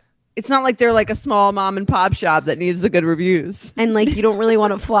 Yeah. It's not like they're like a small mom and pop shop that needs the good reviews. And like, you don't really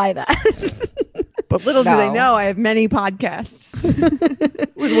want to fly that. But little do they know, I have many podcasts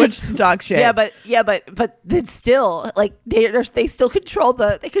with which to talk shit. But it's still like they still control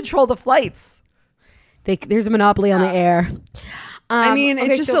the flights. There's a monopoly on the air. I mean,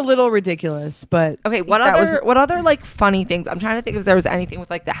 it's just a little ridiculous. But okay, what other like funny things? I'm trying to think if there was anything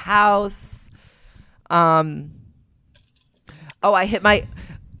with like the house. I hit my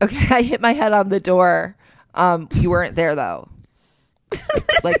head on the door. You weren't there though.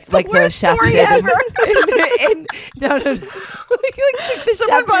 like the chef did. No. Like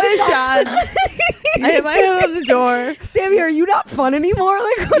someone bought his shots. I hit my head on the door. Sammy, are you not fun anymore?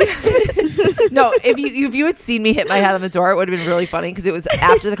 Like, what is this? No, if you had seen me hit my head on the door, it would have been really funny because it was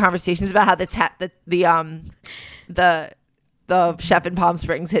after the conversations about how the chef in Palm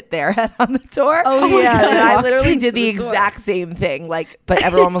Springs hit their head on the door. Oh yeah, and I literally did the exact same thing. Like, but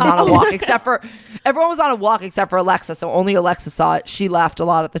everyone was on a walk except for Alexa. So only Alexa saw it. She laughed a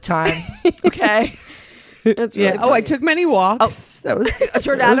lot at the time. Okay. That's really funny. I took many walks. That was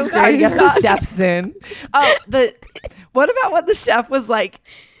Jordana was trying to get her steps in. What about when the chef was like,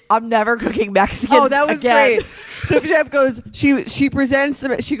 I'm never cooking Mexican. Oh, that was again. great. The chef goes, she presents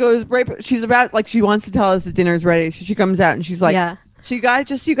she goes right, she's about like, she wants to tell us the dinner's ready. So she comes out and she's like, yeah. So you guys,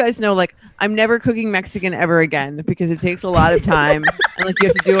 just so you guys know, like, I'm never cooking Mexican ever again because it takes a lot of time and like you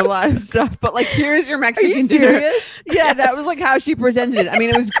have to do a lot of stuff. But like, here's your Mexican dinner. Serious? Yeah, that was like how she presented it. I mean,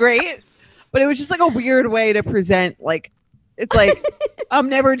 it was great, but it was just like a weird way to present. Like, it's like, I'm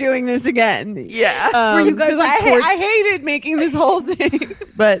never doing this again. Yeah. Were you guys like I hated making this whole thing,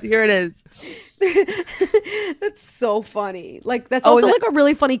 but here it is. That's so funny. Like, that's also like a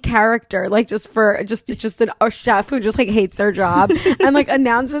really funny character. Like, just a chef who just like hates their job and like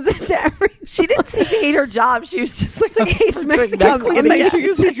announces it to everyone. She didn't seem to hate her job. She was just like hates Mexican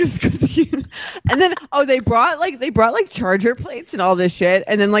cuisine. And then they brought like charger plates and all this shit.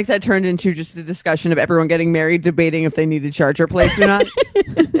 And then like that turned into just a discussion of everyone getting married, debating if they needed charger plates or not.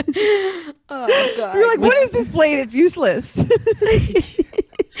 Oh god. You're like, what is this plate? It's useless.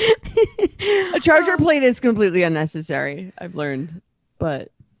 A charger plate is completely unnecessary, I've learned.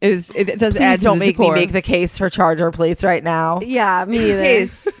 but it does Please add to don't the make decor. me make the case for charger plates right now. Yeah, me either.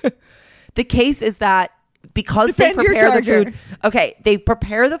 Case. The case is that because Defend they your prepare the charger. food. Okay, they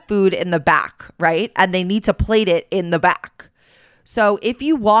prepare the food in the back, right? And they need to plate it in the back. So if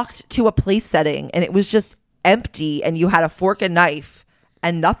you walked to a place setting and it was just empty and you had a fork and knife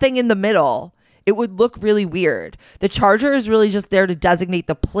and nothing in the middle, it would look really weird. The charger is really just there to designate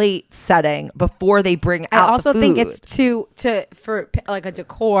the plate setting before they bring I out also the think food. it's for like a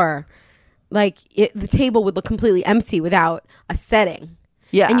decor. Like the table would look completely empty without a setting.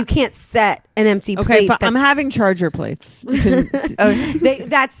 Yeah. And you can't set an empty Okay, plate. I'm having charger plates.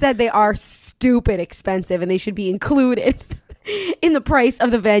 That said, they are stupid expensive and they should be included in the price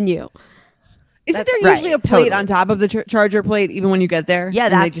of the venue. Isn't there right, usually a plate totally. on top of the charger plate even when you get there? Yeah,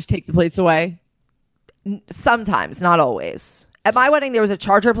 and they that's- just take the plates away. Sometimes, not always. At my wedding, there was a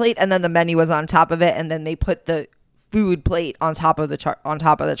charger plate, and then the menu was on top of it, and then they put the food plate on top of the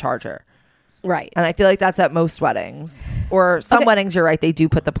charger. Right. And I feel like that's at most weddings, or some Okay. weddings. You're right; they do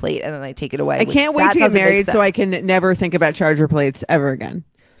put the plate and then they take it away. I can't wait to get married so I can never think about charger plates ever again.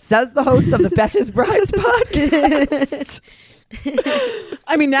 Says the host of the Betches Brides podcast.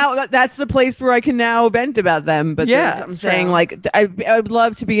 I mean, now that's the place where I can now vent about them. But Yeah, I'm it's saying, true. like, I would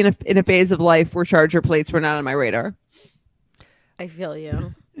love to be in a phase of life where charger plates were not on my radar. I feel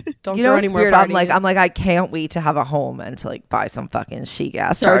you. Don't You know throw what's any more weird? parties. I'm like, I can't wait to have a home and to like buy some fucking chic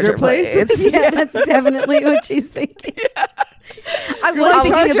ass Charger charger plates? plates. yeah, that's definitely what she's thinking. I was Like,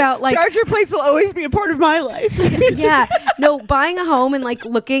 thinking about like charger plates will always be a part of my life. yeah, no, buying a home and like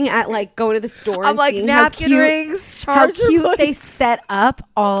looking at like going to the store I'm and like seeing how napkin cute, rings, how charger cute plates. they set up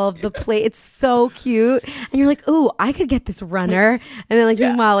all of the plates. It's so cute, and you're like, ooh, I could get this runner. And then like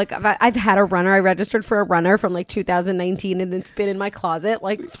meanwhile, like I've had a runner. I registered for a runner from like 2019, and it's been in my closet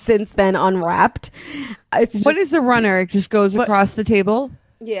like since then, unwrapped. It's just, What is a runner? It just goes across the table.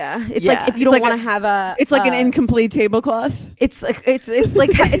 yeah, it's Yeah. like if you It's don't like want to have a, It's like an incomplete tablecloth. It's like it's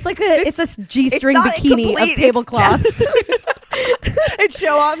a G-string not bikini incomplete, of tablecloths. It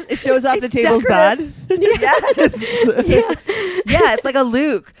shows off the table's decorative. bad. Yes. Yeah, it's like a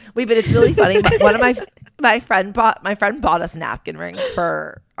Luke. Wait, but it's really funny. One of my friend bought us napkin rings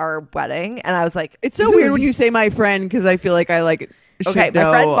for our wedding, and I was like, It's so weird when you say my friend because I feel like I like. okay, should my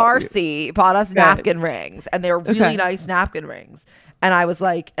know. friend Marcy bought us Okay. napkin rings, and they were really Okay. nice napkin rings. And I was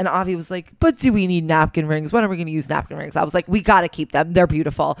like, and Avi was like, but do we need napkin rings? When are we going to use napkin rings? I was like, we got to keep them. They're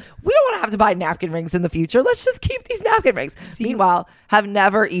beautiful. We don't want to have to buy napkin rings in the future. Let's just keep these napkin rings. Meanwhile, have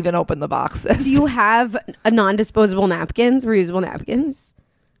never even opened the boxes. Do you have a non-disposable napkins, reusable napkins?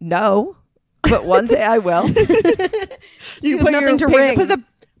 No, but one day I will. You have nothing to ring.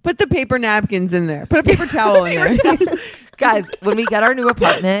 Put the paper napkins in there. Put a paper towel in there. Guys, when we get our new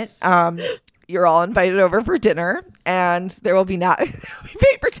apartment, you're all invited over for dinner, and there will be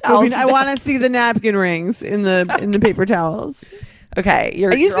paper towels. I want to see the napkin rings in the paper towels. Okay,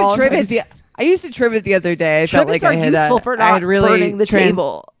 I used to trivet the other day. I felt Trivets like are I had useful for I not had really burning the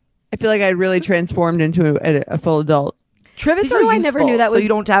table. I feel like I had really transformed into a full adult. Trivets Did are you know I useful, never knew that so was you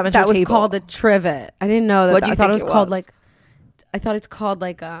don't damage that your was table. called a trivet. I didn't know that. What'd you I thought it was think it called was? like. I thought it's called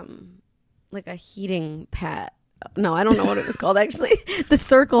like a heating pad. No, I don't know what it was called actually. The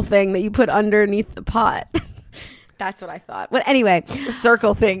circle thing that you put underneath the pot. That's what I thought. But anyway, the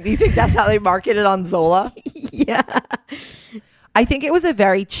circle thing. Do you think that's how they market it on Zola? yeah. I think it was a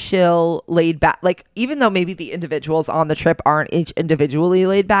very chill, laid back. Like, even though maybe the individuals on the trip aren't each individually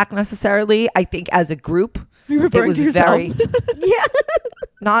laid back necessarily, I think as a group, it was very. Yeah.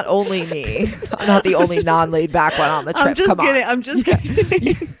 Not only me, I'm not the only non-laid back one on the trip. I'm just Come kidding. on. I'm just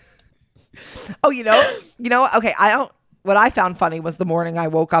kidding. Oh, you know. Okay, what I found funny was the morning I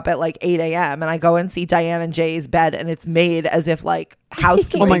woke up at like 8 a.m. and I go and see Diane and Jay's bed, and it's made as if like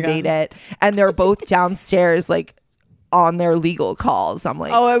housekeeping Oh my God. made it, and they're both downstairs like on their legal calls. I'm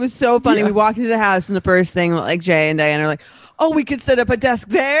like, Oh, it was so funny. We walked into the house, and the first thing, like Jay and Diane are like, "Oh, we could set up a desk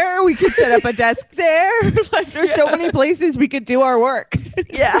there. We could set up a desk there. Like, there's so many places we could do our work."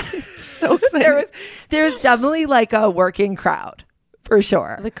 yeah. So excited. there was definitely like a working crowd for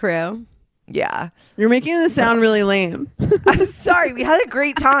sure. The crew. Yeah. You're making this sound really lame. I'm sorry. We had a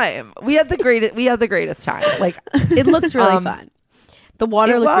great time. We had the greatest time. Like, It looks really fun. The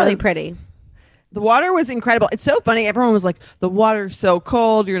water it looked really was. pretty. The water was incredible. It's so funny. Everyone was like, "The water's so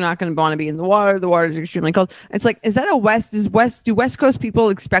cold. You're not going to want to be in the water. The water's extremely cold." It's like, is that do West Coast people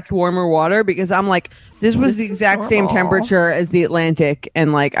expect warmer water? Because I'm like, this was the This is exact same normal. temperature as the Atlantic,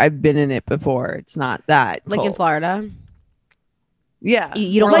 and like I've been in it before. It's not that Like in cold. Florida. Yeah,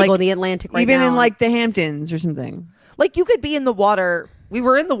 You don't Or, want to like, go to the Atlantic right even now. in like the Hamptons or something. like you could be in the water. We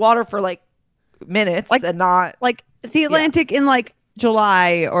were in the water for like minutes Like- and not. Like the Atlantic in like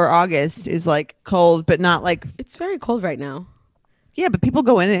July or August is like cold, but not like. It's very cold right now. Yeah, but people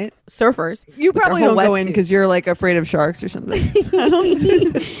go in it. Surfers. You probably don't go in because you're like afraid of sharks or something.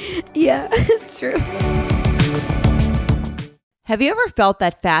 Yeah, it's true. Have you ever felt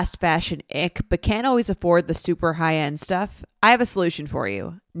that fast fashion ick, but can't always afford the super high-end stuff? I have a solution for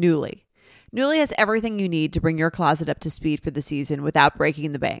you. Nuuly. Nuuly has everything you need to bring your closet up to speed for the season without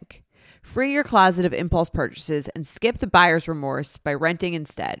breaking the bank. Free your closet of impulse purchases and skip the buyer's remorse by renting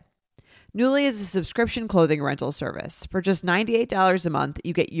instead. Nuuly is a subscription clothing rental service. For just $98 a month,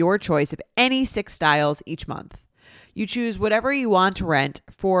 you get your choice of any 6 styles each month. You choose whatever you want to rent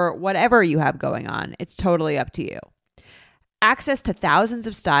for whatever you have going on. It's totally up to you. Access to thousands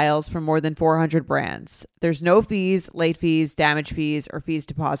of styles from more than 400 brands. There's no fees, late fees, damage fees, or fees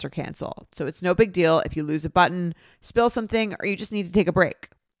to pause or cancel. So it's no big deal if you lose a button, spill something, or you just need to take a break.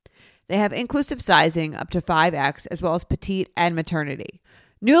 They have inclusive sizing up to 5X, as well as petite and maternity.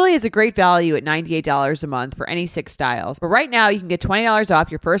 Nuuly is a great value at $98 a month for any 6 styles. But right now, you can get $20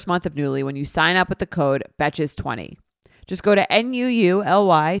 off your first month of Nuuly when you sign up with the code BETCHES20. Just go to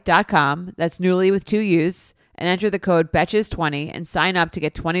NUULY.com, that's Nuuly with 2 U's, and enter the code BETCHES20 and sign up to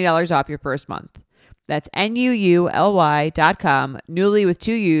get $20 off your first month. That's NUULY.com, Nuuly with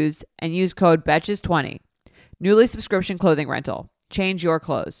 2 U's, and use code BETCHES20. Nuuly subscription clothing rental. Change your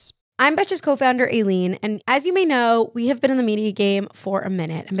clothes. I'm Betches co-founder Aileen, and as you may know, we have been in the media game for a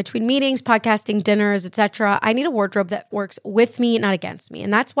minute. And between meetings, podcasting, dinners, etc., I need a wardrobe that works with me, not against me.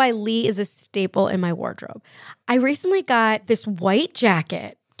 And that's why Lee is a staple in my wardrobe. I recently got this white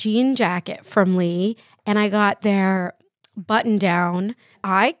jacket, jean jacket from Lee, and I got their button down.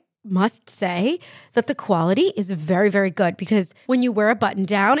 I must say that the quality is very, very good because when you wear a button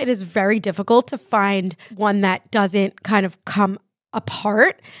down, it is very difficult to find one that doesn't kind of come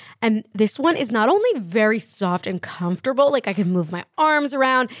apart. And this one is not only very soft and comfortable, like I can move my arms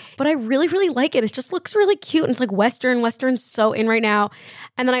around, but I really, really like it. It just looks really cute. And it's like Western's so in right now.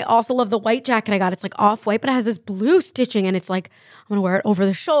 And then I also love the white jacket I got. It's like off-white, but it has this blue stitching. And it's like, I'm gonna wear it over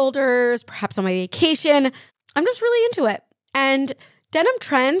the shoulders, perhaps on my vacation. I'm just really into it. And denim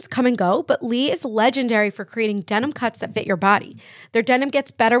trends come and go, but Lee is legendary for creating denim cuts that fit your body. Their denim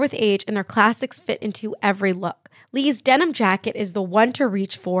gets better with age, and their classics fit into every look. Lee's denim jacket is the one to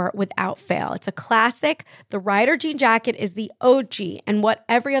reach for without fail. It's a classic. The Rider jean jacket is the OG and what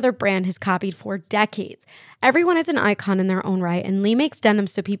every other brand has copied for decades. Everyone is an icon in their own right, and Lee makes denim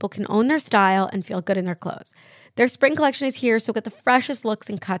so people can own their style and feel good in their clothes. Their spring collection is here, so get the freshest looks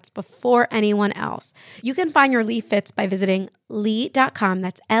and cuts before anyone else. You can find your Lee fits by visiting lee.com.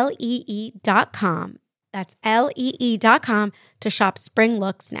 That's Lee.com. That's Lee.com to shop spring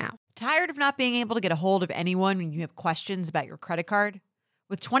looks now. Tired of not being able to get a hold of anyone when you have questions about your credit card?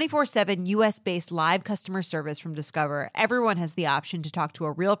 With 24/7 US-based live customer service from Discover, everyone has the option to talk to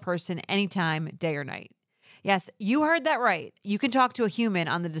a real person anytime, day or night. Yes, you heard that right. You can talk to a human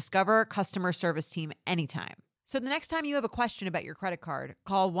on the Discover customer service team anytime. So the next time you have a question about your credit card,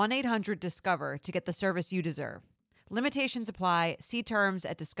 call 1-800-DISCOVER to get the service you deserve. Limitations apply. See terms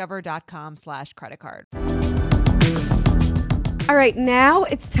at discover.com/creditcard. All right, now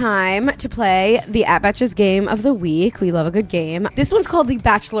it's time to play the At Betches game of the week. We love a good game. This one's called the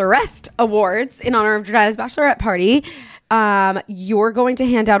Bachelorette Awards in honor of Jordana's bachelorette party. You're going to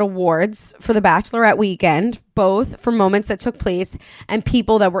hand out awards for the Bachelorette weekend, both for moments that took place and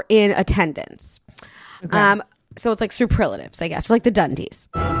people that were in attendance. Okay. So it's like superlatives, I guess, like the Dundies.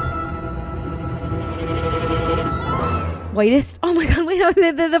 Whitest? Oh my God, wait,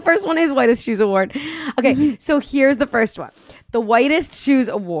 no, the first one is Whitest Shoes Award. Okay, so here's the first one. The Whitest Shoes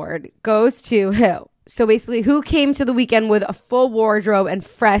Award goes to who? So basically, who came to the weekend with a full wardrobe and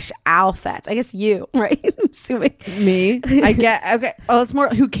fresh outfits? I guess you, right? I'm assuming. Me? I get, okay. Oh, it's more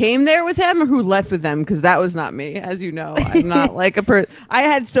who came there with him or who left with them, because that was not me. As you know, I'm not like a person. I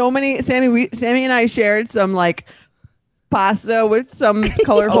had so many, Sammy and I shared some like pasta with some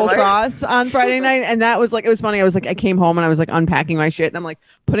colorful sauce on Friday night. And that was like, it was funny. I was like, I came home and I was like unpacking my shit and I'm like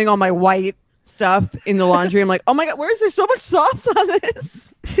putting all my white stuff in the laundry. I'm like, oh my God, where is there so much sauce on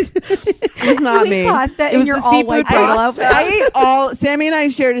this? It was not me. Pasta in your all white pasta. I ate all, Sammy and I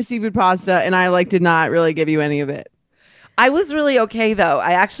shared a seafood pasta and I like did not really give you any of it. I was really okay though.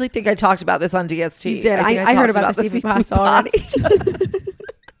 I actually think I talked about this on DST. You did. I heard about the seafood pasta already.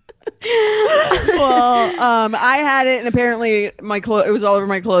 Well, I had it and apparently it was all over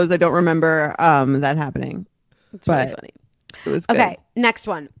my clothes. I don't remember that happening. It's really funny. It was good. Okay, next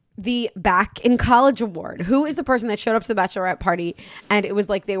one. The Back in College Award. Who is the person that showed up to the bachelorette party and it was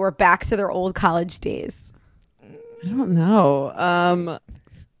like they were back to their old college days? I don't know. I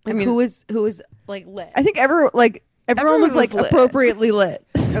mean, who was like lit? I think Everyone was like lit. appropriately lit.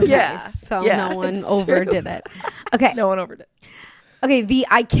 Okay, Yeah. so Yeah, no one it's overdid it. Okay. No one overdid. Okay, the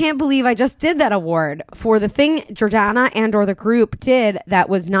I can't believe I just did that award for the thing Jordana and or the group did that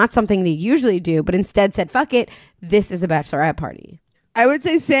was not something they usually do, but instead said, fuck it, this is a bachelorette party. I would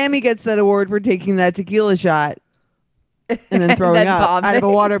say Sammy gets that award for taking that tequila shot and then throwing then up out of a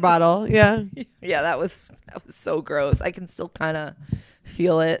vomiting. water bottle. Yeah. Yeah, that was so gross. I can still kind of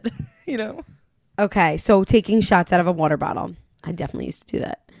feel it, you know? Okay, so taking shots out of a water bottle. I definitely used to do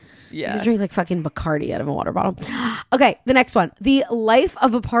that. I used Yeah. to drink like fucking Bacardi out of a water bottle. Okay, the next one. The Life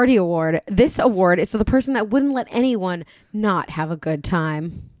of a Party Award. This award is for the person that wouldn't let anyone not have a good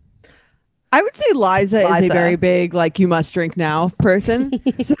time. I would say Liza is a Liza. very big, like, you must drink now person.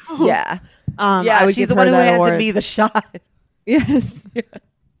 So, Yeah. I Yeah, would she's give the her one who that handed award. me the shot. Yes.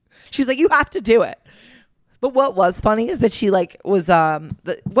 She's like, you have to do it. But what was funny is that she like was the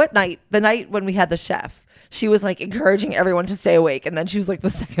night when we had the chef, she was like encouraging everyone to stay awake, and then she was like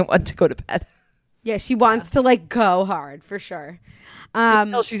the second one to go to bed. Yeah, she wants to like go hard for sure.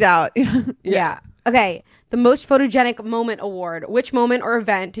 Until she's out. Yeah. Okay. The most photogenic moment award. Which moment or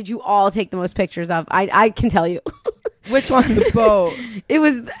event did you all take the most pictures of? I can tell you. Which one? The boat. It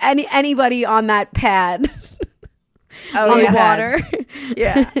was anybody on that pad Oh, on yeah. the water.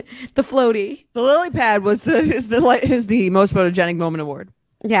 Yeah. The floaty. The lily pad was the most photogenic moment award.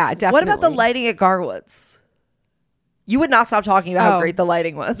 Yeah, definitely. What about the lighting at Garwood's? You would not stop talking about how Oh. great the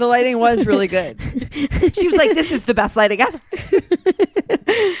lighting was. The lighting was really good. She was like, this is the best lighting ever.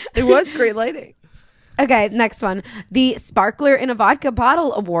 It was great lighting. Okay, next one. The Sparkler in a Vodka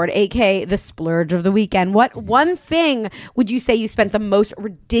Bottle Award, aka the Splurge of the Weekend. What one thing would you say you spent the most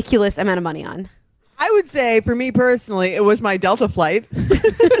ridiculous amount of money on? I would say, for me personally, it was my Delta flight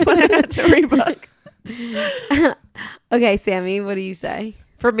when I had to rebook. Okay, Sammy, what do you say?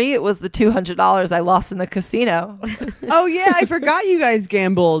 For me, it was the $200 I lost in the casino. Oh, yeah. I forgot you guys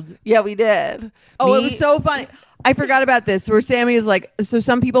gambled. Yeah, we did. Oh, it Me- was so funny. I forgot about this where Sammy is like, so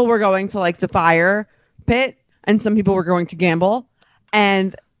some people were going to like the fire pit and some people were going to gamble.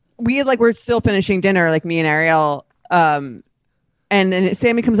 And we're still finishing dinner, like me and Ariel. And then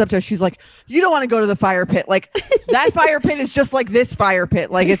Sammy comes up to us. She's like, you don't want to go to the fire pit. Like that fire pit is just like this fire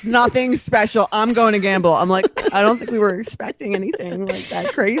pit. Like it's nothing special. I'm going to gamble. I'm like, I don't think we were expecting anything like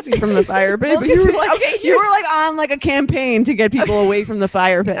that crazy from the fire pit. But you were like, okay, you were like on like a campaign to get people away from the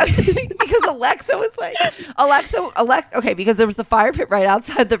fire pit. Because Alexa was like, okay, because there was the fire pit right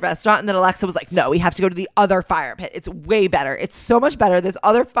outside the restaurant, and then Alexa was like, no, we have to go to the other fire pit. It's way better. It's so much better. This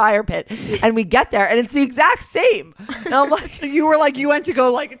other fire pit. And we get there, and it's the exact same. And I'm like, You were like, you went to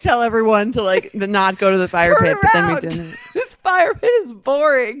go like tell everyone to like not go to the fire turn pit, but then we around. didn't. This fire pit is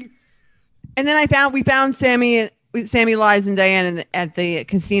boring. And then we found Sammy, Liz, and Diane at the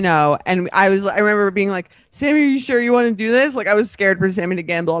casino, and I remember being like, Sammy, are you sure you want to do this? Like I was scared for Sammy to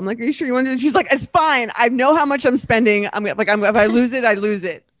gamble. I'm like, are you sure you want to do this? She's like, it's fine. I know how much I'm spending. I'm if I lose it, I lose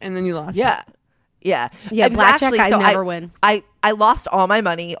it. And then you lost. Yeah. Yeah. Yeah, It was blackjack, I so never win. I lost all my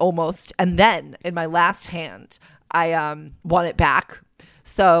money almost. And then in my last hand, I won it back.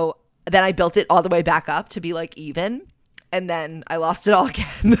 So then I built it all the way back up to be like even. And then I lost it all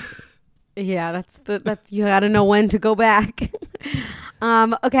again. Yeah, that's you got to know when to go back.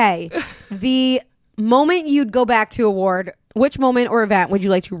 Okay, the moment you'd go back to award, which moment or event would you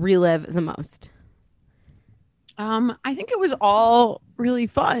like to relive the most? I think it was all really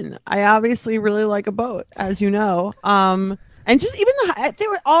fun. I obviously really like a boat, as you know. And just even they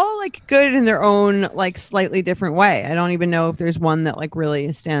were all like good in their own like slightly different way. I don't even know if there's one that like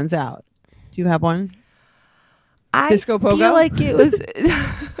really stands out. Do you have one? Disco Pogo? I feel like it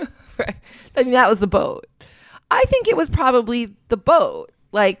was. Right. I mean, that was the boat. I think it was probably the boat.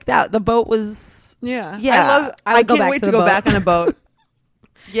 Like that, the boat was. Yeah. Yeah. I can't wait to go back on a boat.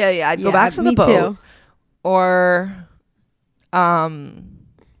 Yeah. I'd go Yeah, back to the me boat. too. Or,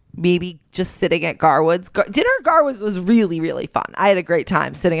 maybe just sitting at Garwood's. Dinner at Garwood's was really, really fun. I had a great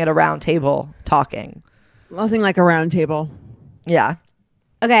time sitting at a round table talking. Nothing like a round table. Yeah.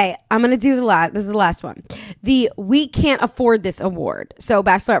 Okay, I'm gonna do this is the last one. The We Can't Afford This Award. So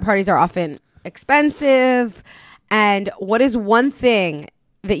bachelorette parties are often expensive. And what is one thing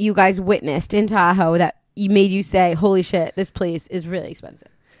that you guys witnessed in Tahoe that made you say, holy shit, this place is really expensive?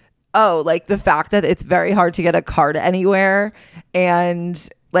 Oh, like the fact that it's very hard to get a card anywhere. And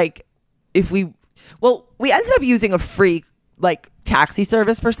like we ended up using a free like taxi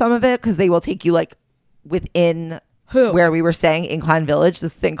service for some of it because they will take you like within where we were staying, Incline Village,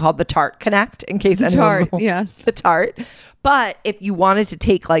 this thing called the Tart Connect, in case anyone knows. Yes. The Tart. But if you wanted to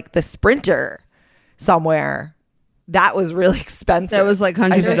take like the Sprinter somewhere, that was really expensive. That was like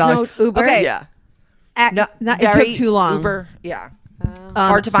hundreds of There's dollars. no Uber? Okay. Yeah. it took too long. Uber, yeah.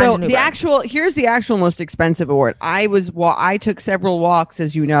 Hard to find an Uber. Here's the actual most expensive award. I took several walks,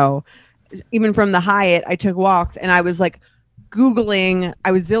 as you know, even from the Hyatt. I took walks, and I was like Googling.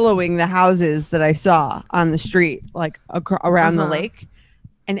 I was Zillowing the houses that I saw on the street, like around the lake,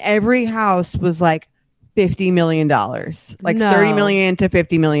 and every house was like $50 million, like $30 million to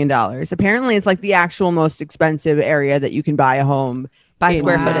 $50 million. Apparently, it's like the actual most expensive area that you can buy a home by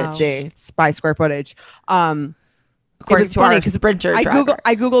square footage. It's by square footage. According to our Sprinter tracker.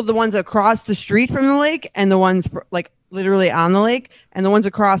 I googled the ones across the street from the lake and the ones like literally on the lake, and the ones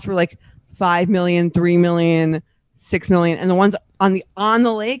across were like 5 million, 3 million, 6 million, and the ones on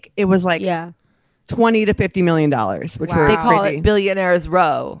the lake, it was like $20 to $50 million, which were they call crazy. it Billionaires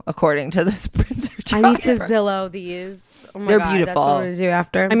Row, according to the Sprinter tracker. I need to Zillow these. Oh my They're God, beautiful. That's what I'm gonna do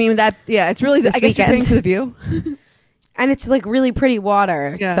after. I mean it's really. I guess you're paying for the view. And it's like really pretty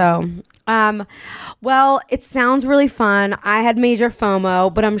water. Yeah. So, well, it sounds really fun. I had major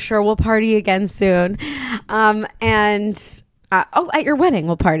FOMO, but I'm sure we'll party again soon. At your wedding,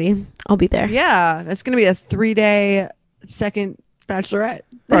 we'll party. I'll be there. Yeah, that's going to be a 3-day second bachelorette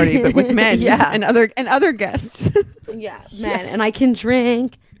party, but with men and other guests. Yeah, men. And I can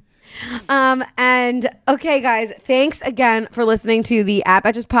drink. And okay, guys, thanks again for listening to the At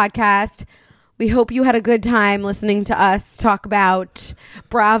Betches podcast. We hope you had a good time listening to us talk about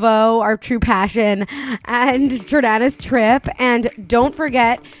Bravo, our true passion, and Jordana's trip. And don't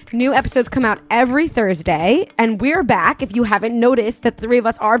forget, new episodes come out every Thursday. And we're back. If you haven't noticed, the three of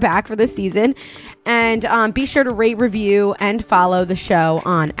us are back for this season. And be sure to rate, review, and follow the show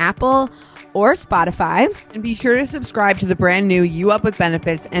on Apple or Spotify. And be sure to subscribe to the brand new You Up With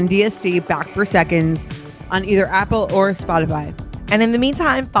Benefits and DSD Back for Seconds on either Apple or Spotify. And in the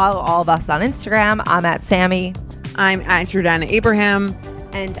meantime, follow all of us on Instagram. I'm at Sammy. I'm at Jordana Abraham.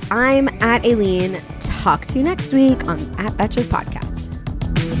 And I'm at Aileen. Talk to you next week on At Betches Podcast.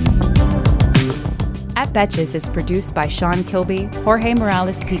 At Betches is produced by Sean Kilby, Jorge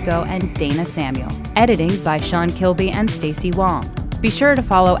Morales-Pico, and Dana Samuel. Editing by Sean Kilby and Stacey Wong. Be sure to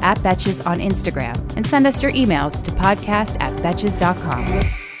follow At Betches on Instagram and send us your emails to podcast@betches.com.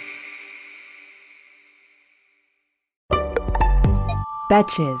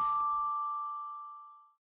 Betches.